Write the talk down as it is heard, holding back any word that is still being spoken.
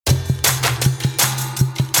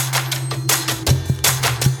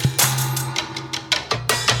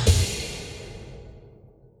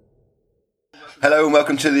Hello and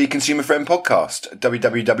welcome to the Consumer Friend podcast.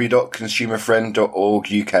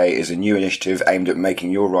 www.consumerfriend.org.uk is a new initiative aimed at making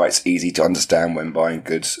your rights easy to understand when buying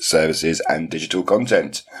goods, services and digital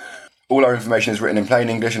content. All our information is written in plain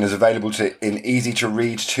English and is available in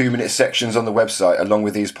easy-to-read 2-minute sections on the website, along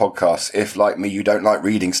with these podcasts, if, like me, you don't like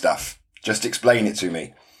reading stuff. Just explain it to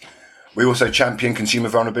me. We also champion consumer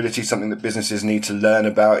vulnerability, something that businesses need to learn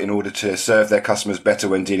about in order to serve their customers better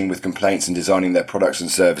when dealing with complaints and designing their products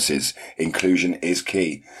and services. Inclusion is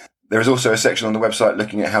key. There is also a section on the website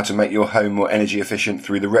looking at how to make your home more energy efficient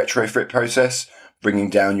through the retrofit process, bringing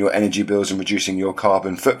down your energy bills and reducing your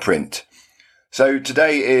carbon footprint. So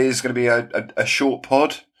today is going to be a short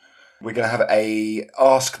pod. We're going to have a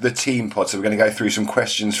Ask the Team pod. So we're going to go through some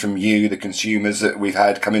questions from you, the consumers that we've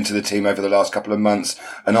had come into the team over the last couple of months,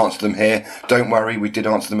 and answer them here. Don't worry, we did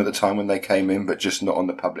answer them at the time when they came in, but just not on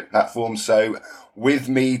the public platform. So with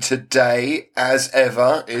me today, as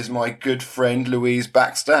ever, is my good friend Louise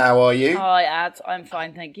Baxter. How are you? Hi, Ad. I'm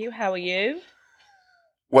fine, thank you. How are you?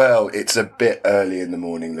 Well, it's a bit early in the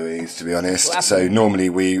morning, Louise, to be honest. So normally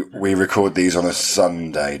we record these on a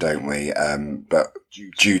Sunday, don't we? But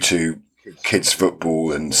due to kids'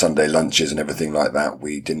 football and Sunday lunches and everything like that,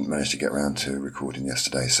 we didn't manage to get around to recording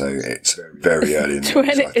yesterday. So it's very early in the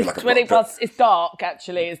morning. It's 20 past. It's dark,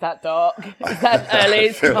 actually. Is that dark? Is that early?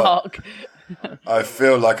 It's dark. I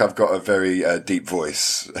feel like I've got a very deep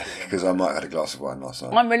voice because I might have had a glass of wine last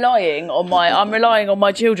night. I'm relying on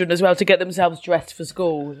my children as well to get themselves dressed for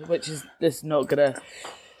school, which is this not gonna.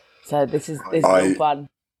 So this is not fun.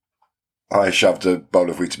 I shoved a bowl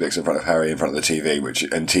of Weetabix in front of Harry in front of the TV,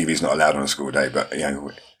 and TV's not allowed on a school day, but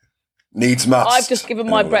needs must. I've just given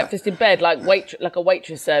my breakfast in bed, like a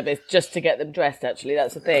waitress service, just to get them dressed. Actually,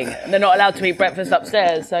 that's the thing. And they're not allowed to eat breakfast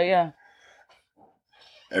upstairs, so yeah.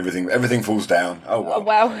 Everything falls down. Oh, well. Oh,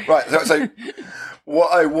 wow. Right, so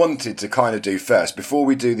what I wanted to kind of do first, before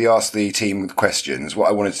we do the Ask the Team questions, what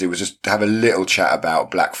I wanted to do was just have a little chat about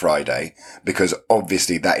Black Friday, because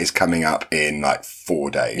obviously that is coming up in like 4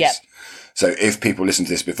 days. Yep. So if people listen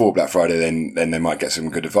to this before Black Friday, then they might get some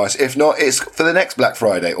good advice. If not, it's for the next Black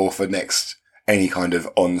Friday or for any kind of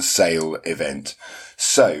on sale event.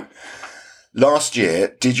 So last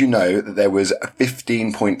year, did you know that there was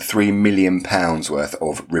 £15.3 million worth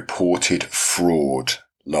of reported fraud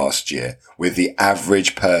last year, with the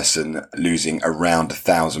average person losing around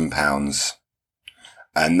 £1,000?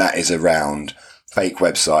 And that is around fake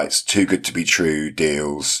websites, too good to be true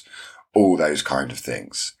deals, all those kind of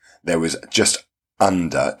things. There was just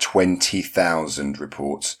under 20,000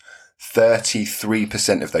 reports.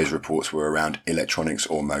 33% of those reports were around electronics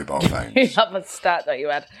or mobile phones. You love a stat that you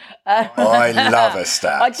had. I love a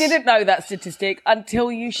stat. I didn't know that statistic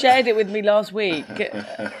until you shared it with me last week. No,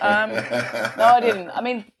 I didn't. I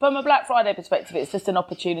mean, from a Black Friday perspective, it's just an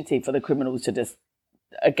opportunity for the criminals to just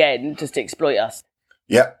exploit us.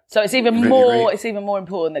 Yeah. So it's even more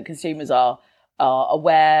important that consumers are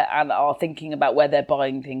aware and are thinking about where they're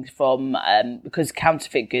buying things from, because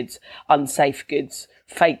counterfeit goods, unsafe goods,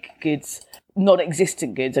 fake goods,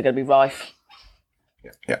 non-existent goods are going to be rife.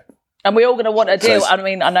 Yeah. And we're all going to want a deal. I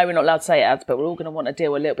mean, I know we're not allowed to say it, but we're all going to want a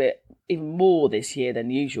deal a little bit even more this year than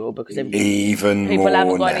usual, because people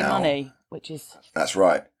haven't got any money, That's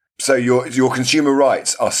right. So your consumer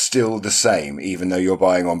rights are still the same, even though you're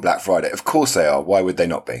buying on Black Friday. Of course they are. Why would they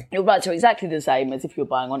not be? Your rights are exactly the same as if you're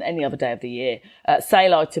buying on any other day of the year.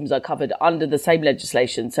 Sale items are covered under the same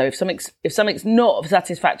legislation. So if something's not of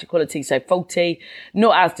satisfactory quality, so faulty,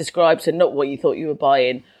 not as described, so not what you thought you were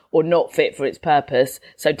buying, or not fit for its purpose,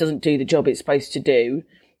 so it doesn't do the job it's supposed to do,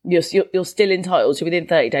 you're still entitled to, within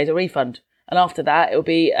 30 days, a refund. And after that, it'll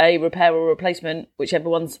be a repair or replacement, whichever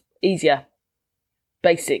one's easier.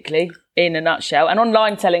 Basically, in a nutshell. And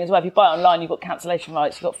online selling as well. If you buy it online, you've got cancellation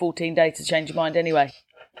rights. You've got 14 days to change your mind anyway.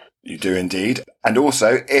 You do indeed. And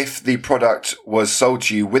also, if the product was sold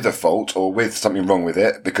to you with a fault or with something wrong with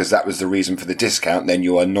it, because that was the reason for the discount, then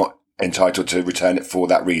you are not entitled to return it for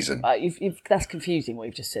that reason. That's confusing what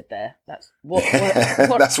you've just said there. That's what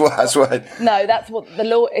that's what. No, that's what the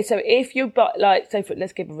law is. So if you buy,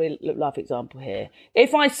 let's give a real life example here.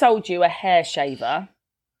 If I sold you a hair shaver,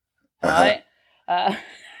 right? What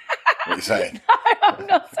are you saying? No, I'm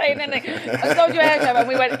not saying anything. I sold you a hair shaver and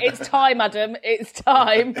we went, it's time, madam, it's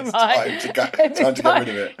time, right? Time to get rid of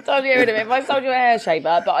it. Time to get rid of it. If I sold you a hair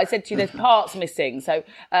shaver, but I said to you there's parts missing, so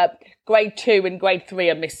grade 2 and grade 3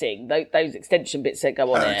 are missing, those extension bits that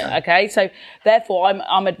go on it, okay? So therefore,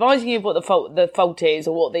 I'm advising you what the fault is,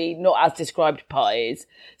 or what the not as described part is,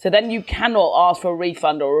 so then you cannot ask for a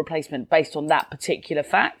refund or a replacement based on that particular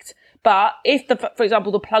fact. But if, for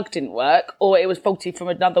example, the plug didn't work or it was faulty from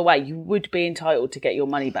another way, you would be entitled to get your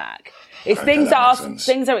money back. It's things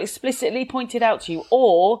things are explicitly pointed out to you,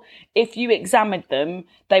 or if you examined them,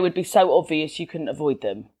 they would be so obvious you couldn't avoid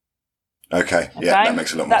them. Okay, yeah, that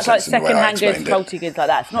makes a lot more sense. That's like second-hand goods, faulty goods like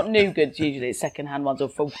that. It's not new goods usually, it's second-hand ones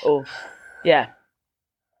or yeah.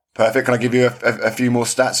 Perfect. Can I give you a few more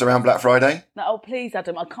stats around Black Friday? No, oh, please,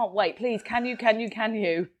 Adam, I can't wait. Please, can you?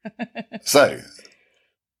 So,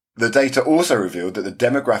 the data also revealed that the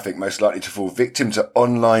demographic most likely to fall victim to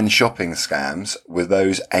online shopping scams were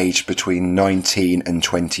those aged between 19 and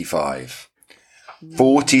 25.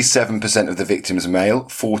 47% of the victims male,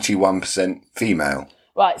 41% female.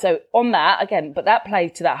 Right, so on that, again, but that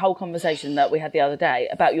plays to that whole conversation that we had the other day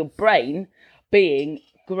about your brain being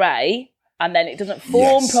grey and then it doesn't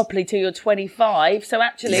form properly till you're 25. So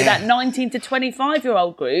actually that 19 to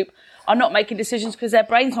 25-year-old group are not making decisions because their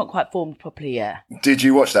brain's not quite formed properly yet. Did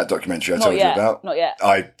you watch that documentary I told you about? Not yet.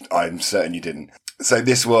 I'm certain you didn't. So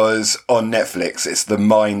this was on Netflix. It's The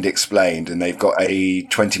Mind Explained, and they've got a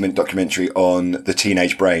 20-minute documentary on the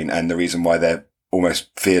teenage brain and the reason why they're almost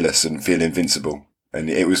fearless and feel invincible. And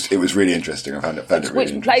it was really interesting. I found it really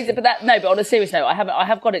which plays it, but on a serious note, I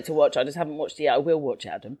have got it to watch. I just haven't watched it yet. I will watch it,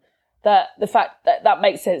 Adam. The fact that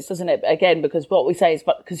makes sense, doesn't it? Again, because what we say is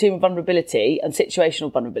consumer vulnerability and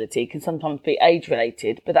situational vulnerability can sometimes be age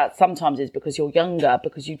related, but that sometimes is because you're younger,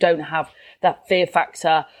 because you don't have that fear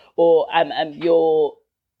factor, or you're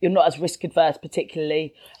not as risk adverse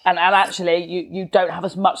particularly, and actually you don't have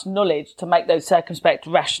as much knowledge to make those circumspect,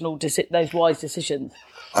 rational, those wise decisions.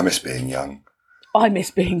 I miss being young. I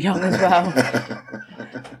miss being young as well.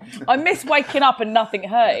 I miss waking up and nothing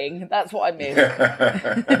hurting. That's what I miss.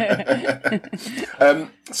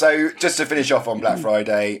 So just to finish off on Black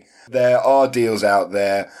Friday, there are deals out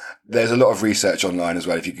there. There's a lot of research online as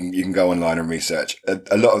well. If you can go online and research.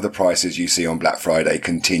 A lot of the prices you see on Black Friday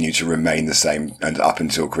continue to remain the same and up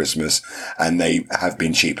until Christmas, and they have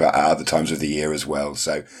been cheaper at other times of the year as well.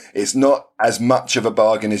 So it's not as much of a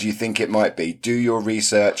bargain as you think it might be. Do your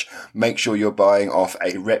research. Make sure you're buying off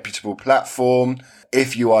a reputable platform.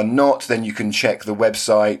 If you are not, then you can check the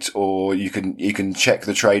website, or you can check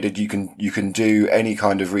the trader. You can do any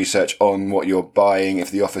kind of research on what you're buying. If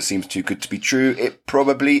the offer seems too good to be true, it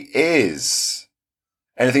probably is.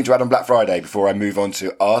 Anything to add on Black Friday before I move on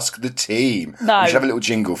to Ask the Team? No. We should have a little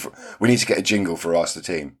jingle we need to get a jingle for Ask the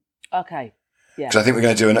Team. Okay. Yeah. Because I think we're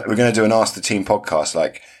going to do an Ask the Team podcast,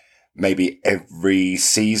 like maybe every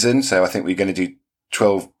season. So I think we're going to do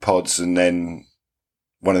 12 pods, and then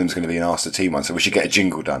one of them's going to be an Ask the Team one, so we should get a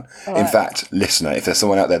jingle done. All right. In fact, listener, if there's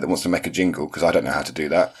someone out there that wants to make a jingle, because I don't know how to do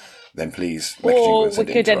that, then please make a jingle and send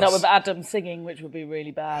it in to us. Or we could end up with Adam singing, which would be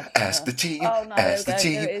really bad. Ask the team, ask the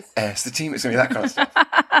team, ask the team. It's going to be that kind of stuff.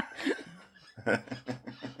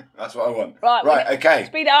 That's what I want. Right, okay.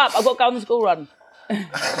 Speed it up. I've got to go on the school run.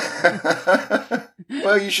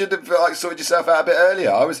 Well, you should have sorted yourself out a bit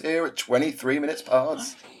earlier. I was here at 23 minutes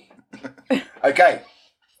past. Okay,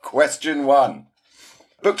 question 1.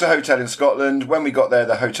 Booked a hotel in Scotland. When we got there,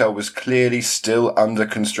 the hotel was clearly still under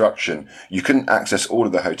construction. You couldn't access all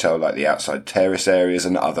of the hotel like the outside terrace areas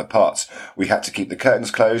and other parts. We had to keep the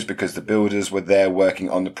curtains closed because the builders were there working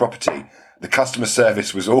on the property. The customer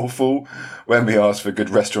service was awful. When we asked for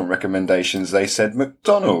good restaurant recommendations, they said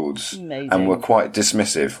McDonald's. Amazing. And were quite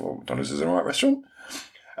dismissive. Well, McDonald's is an alright restaurant.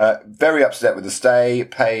 Very upset with the stay.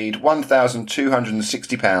 Paid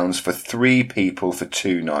 £1,260 for 3 people for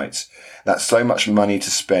 2 nights. That's so much money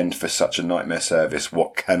to spend for such a nightmare service.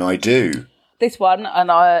 What can I do? This one,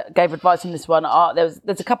 and I gave advice on this one,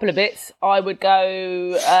 there's a couple of bits. I would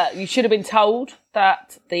go, you should have been told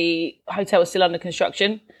that the hotel was still under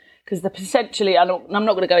construction, because potentially, I'm not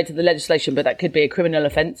going to go into the legislation, but that could be a criminal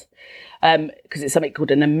offence, because it's something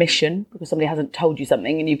called an omission, because somebody hasn't told you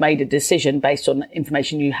something and you've made a decision based on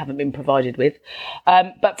information you haven't been provided with.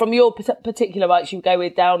 But from your particular rights, you go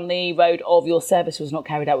down the road of your service was not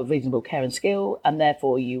carried out with reasonable care and skill, and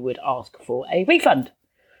therefore you would ask for a refund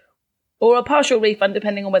or a partial refund,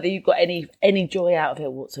 depending on whether you've got any joy out of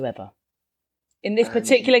it whatsoever. In this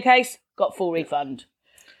particular case, got full refund.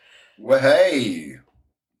 Well, hey.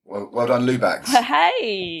 Well done, Lubax.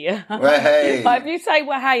 Hey. Hey. If you say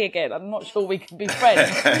hey again, I'm not sure we can be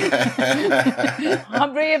friends.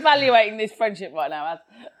 I'm reevaluating this friendship right now.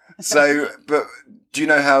 So, but do you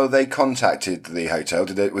know how they contacted the hotel?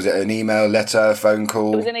 Was it an email, letter, phone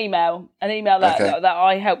call? It was an email that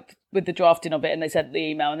I helped with the drafting of it, and they sent the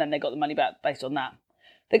email, and then they got the money back based on that.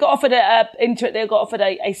 They got offered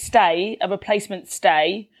a stay, a replacement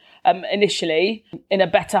stay. Initially in a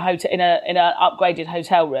better hotel, in an upgraded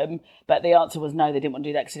hotel room, but the answer was no, they didn't want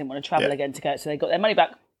to do that because they didn't want to travel again to go, so they got their money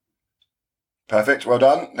back. Perfect. Well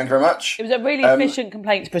done. Thank you very much. It was a really efficient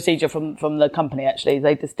complaints procedure from the company, actually.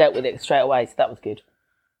 They just dealt with it straight away, so that was good.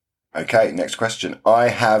 Okay, next question. I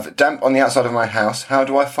have damp on the outside of my house. How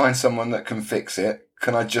do I find someone that can fix it?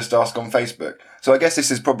 Can I just ask on Facebook? So I guess this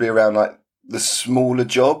is probably around like the smaller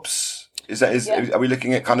jobs. Are we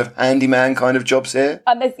looking at kind of handyman kind of jobs here?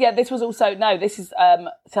 And this was also, this is,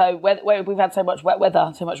 so where we've had so much wet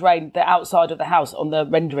weather, so much rain, the outside of the house on the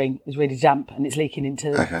rendering is really damp and it's leaking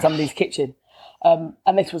into somebody's kitchen.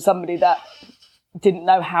 And this was somebody that didn't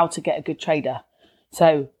know how to get a good trader.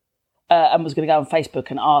 So, and was going to go on Facebook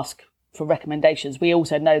and ask for recommendations. We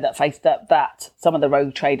also know that some of the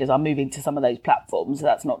rogue traders are moving to some of those platforms.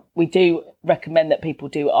 We do recommend that people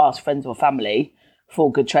do ask friends or family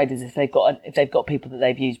for good traders if they've got people that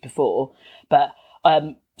they've used before. But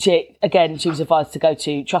she was advised to go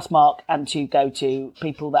to Trustmark and to go to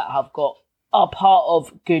people that are part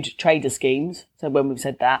of good trader schemes. So when we've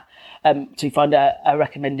said that, to find a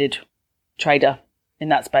recommended trader in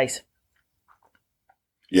that space.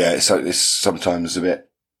 Yeah, so it's sometimes a bit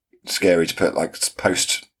scary to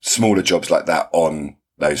post smaller jobs like that on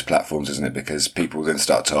those platforms, isn't it? Because people then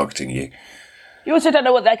start targeting you. You also don't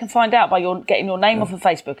know what they can find out by getting your name off of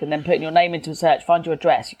Facebook and then putting your name into a search, find your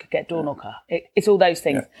address. You could get a door knocker. It's all those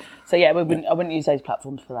things. Yeah. So I wouldn't use those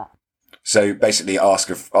platforms for that. So basically, ask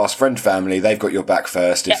friend, family. They've got your back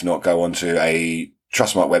first. If not, go onto a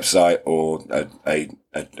Trustmark website or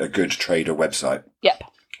a good trader website. Yep.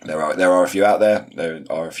 There are a few out there. There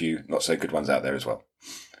are a few not so good ones out there as well.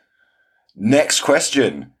 Next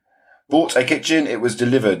question. Bought a kitchen, it was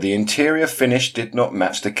delivered. The interior finish did not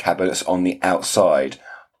match the cabinets on the outside.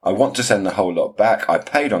 I want to send the whole lot back. I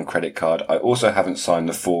paid on credit card. I also haven't signed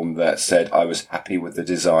the form that said I was happy with the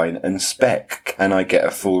design and spec. Can I get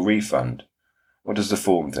a full refund? What does the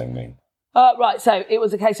form thing mean? Right, so it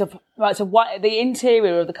was a case of, the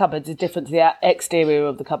interior of the cupboards is different to the exterior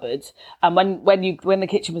of the cupboards. And when the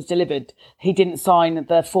kitchen was delivered, he didn't sign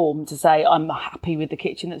the form to say, I'm happy with the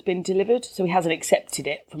kitchen that's been delivered. So he hasn't accepted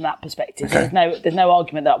it from that perspective. Okay. So there's no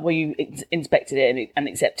argument that, you inspected it and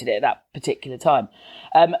accepted it at that particular time.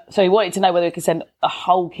 So he wanted to know whether he could send a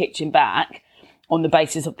whole kitchen back on the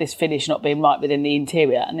basis of this finish not being right within the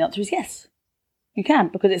interior. And the answer is yes. You can,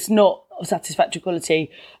 because it's not of satisfactory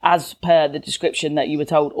quality as per the description that you were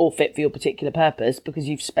told or fit for your particular purpose, because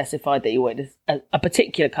you've specified that you wanted a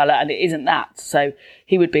particular colour and it isn't that. So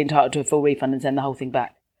he would be entitled to a full refund and send the whole thing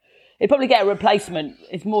back. He'd probably get a replacement.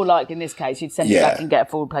 It's more like in this case, you'd send it back and get a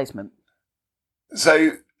full replacement.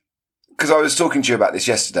 So, because I was talking to you about this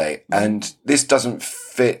yesterday, and this doesn't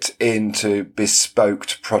fit into bespoke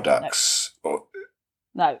products.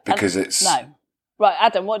 No. Because it's... No. Right,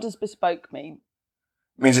 Adam, what does bespoke mean?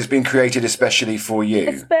 Means it's been created especially for you.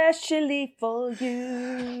 Especially for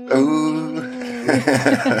you. Ooh.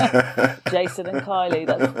 Jason and Kylie,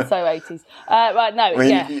 that's so 80s. Right, no,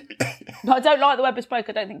 But I don't like the word bespoke.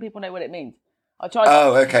 I don't think people know what it means. I tried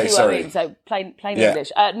to sorry. So plain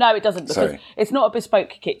English. No, it doesn't, because it's not a bespoke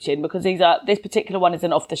kitchen, because this particular one is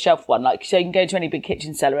an off-the-shelf one. So you can go to any big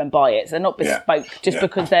kitchen seller and buy it. So they're not bespoke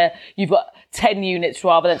because you've got 10 units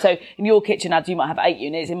rather than... So in your kitchen, Ad, you might have 8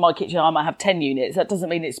 units. In my kitchen, I might have 10 units. That doesn't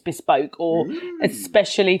mean it's bespoke or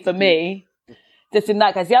especially for me. Just in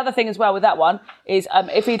that case. The other thing as well with that one is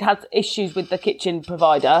if he'd had issues with the kitchen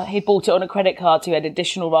provider, he bought it on a credit card, so he had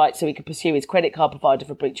additional rights so he could pursue his credit card provider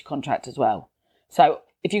for breach of contract as well. So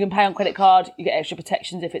if you can pay on credit card, you get extra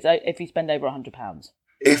protections if you spend over £100.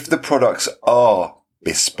 If the products are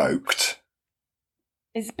bespoked.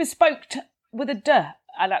 It's bespoked with a D,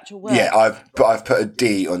 an actual word. Yeah, I've put a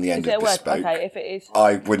D on the end of bespoke. Okay, if it is.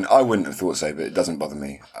 I wouldn't have thought so, but it doesn't bother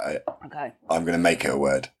me. Okay. I'm going to make it a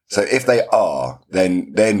word. So if they are,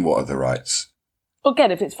 then what are the rights?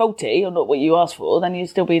 Again, if it's faulty or not what you asked for, then you'd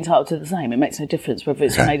still be entitled to the same. It makes no difference whether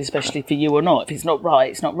it's made especially for you or not. If it's not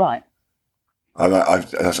right, it's not right.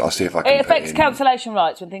 I'll see if I can. It affects cancellation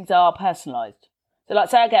rights when things are personalised. So, like,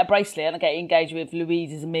 say I get a bracelet and I get engaged with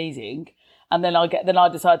Louise is amazing, and then I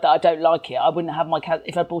decide that I don't like it. I wouldn't have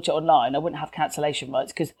if I bought it online, I wouldn't have cancellation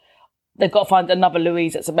rights because they've got to find another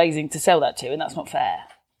Louise that's amazing to sell that to, and that's not fair.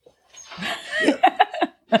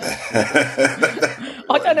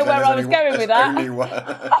 I don't know where I was going with that. I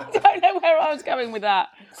don't know where I was going with that.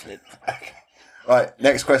 Right,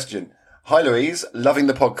 next question. Hi, Louise. Loving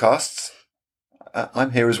the podcasts.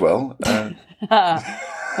 I'm here as well.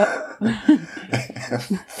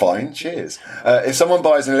 Fine, cheers. If someone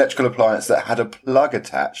buys an electrical appliance that had a plug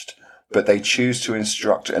attached, but they choose to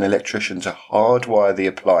instruct an electrician to hardwire the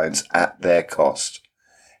appliance at their cost,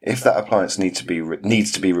 if that appliance needs to be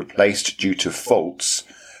replaced due to faults,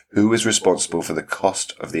 who is responsible for the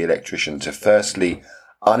cost of the electrician to firstly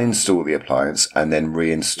uninstall the appliance, and then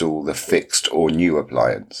reinstall the fixed or new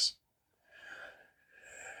appliance.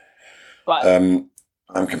 Right.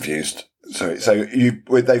 I'm confused. Sorry. So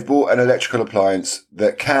they've bought an electrical appliance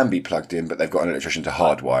that can be plugged in, but they've got an electrician to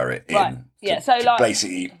hardwire it in. Right. Yeah. So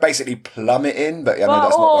basically plumb it in, but I know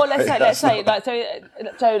that's or not.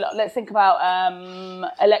 let's think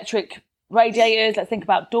about electric radiators. Let's think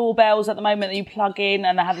about doorbells at the moment that you plug in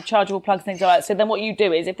and they have the chargeable plugs, things like that. So then what you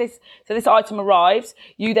do is this item arrives,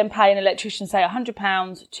 you then pay an electrician, say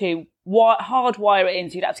 £100 to hardwire it in.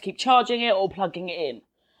 So you'd have to keep charging it or plugging it in.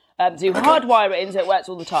 So you hardwire it in so it works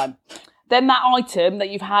all the time. Then that item that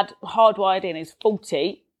you've had hardwired in is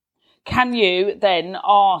faulty. Can you then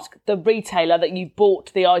ask the retailer that you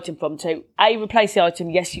bought the item from to replace the item?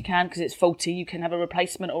 Yes, you can, because it's faulty. You can have a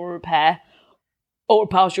replacement or a repair or a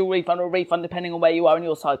partial refund or a refund, depending on where you are in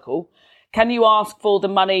your cycle. Can you ask for the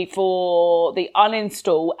money for the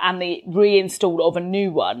uninstall and the reinstall of a new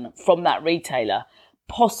one from that retailer?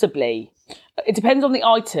 Possibly. It depends on the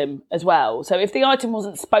item as well. So if the item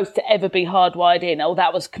wasn't supposed to ever be hardwired in, or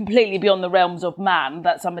that was completely beyond the realms of man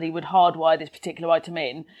that somebody would hardwire this particular item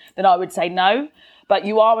in, then I would say no. But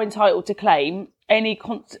you are entitled to claim any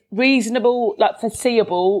reasonable,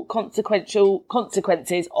 foreseeable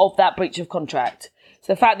consequences of that breach of contract.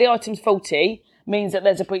 So the fact the item's faulty means that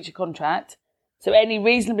there's a breach of contract. So any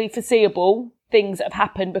reasonably foreseeable things that have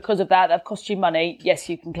happened because of that have cost you money, yes,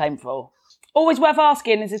 you can claim for. Always worth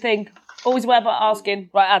asking is the thing. Always worth asking.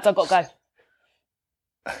 Right, Ads, I've got to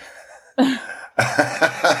go.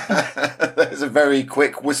 There's a very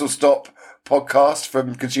quick whistle-stop podcast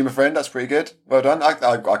from Consumer Friend. That's pretty good. Well done. I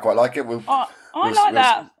quite like it. I like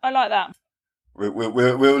that.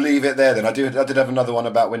 We'll leave it there then. I did have another one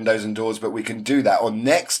about windows and doors, but we can do that on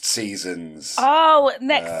next season's. Oh,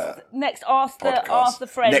 next ask the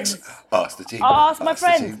friends. Next ask the team. Ask my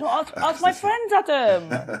friends. Not ask my friends,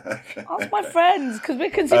 Adam. Okay. Ask my friends, because we're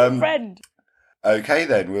Consumer Friend. Okay,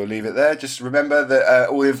 then we'll leave it there. Just remember that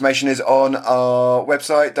all the information is on our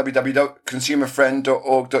website,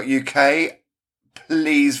 www.consumerfriend.org.uk.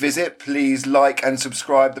 Please visit. Please like and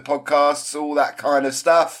subscribe the podcasts, all that kind of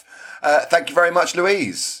stuff. Thank you very much,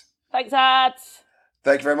 Louise. Thanks, Ads.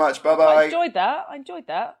 Thank you very much. Bye-bye. I enjoyed that.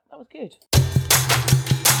 That was good.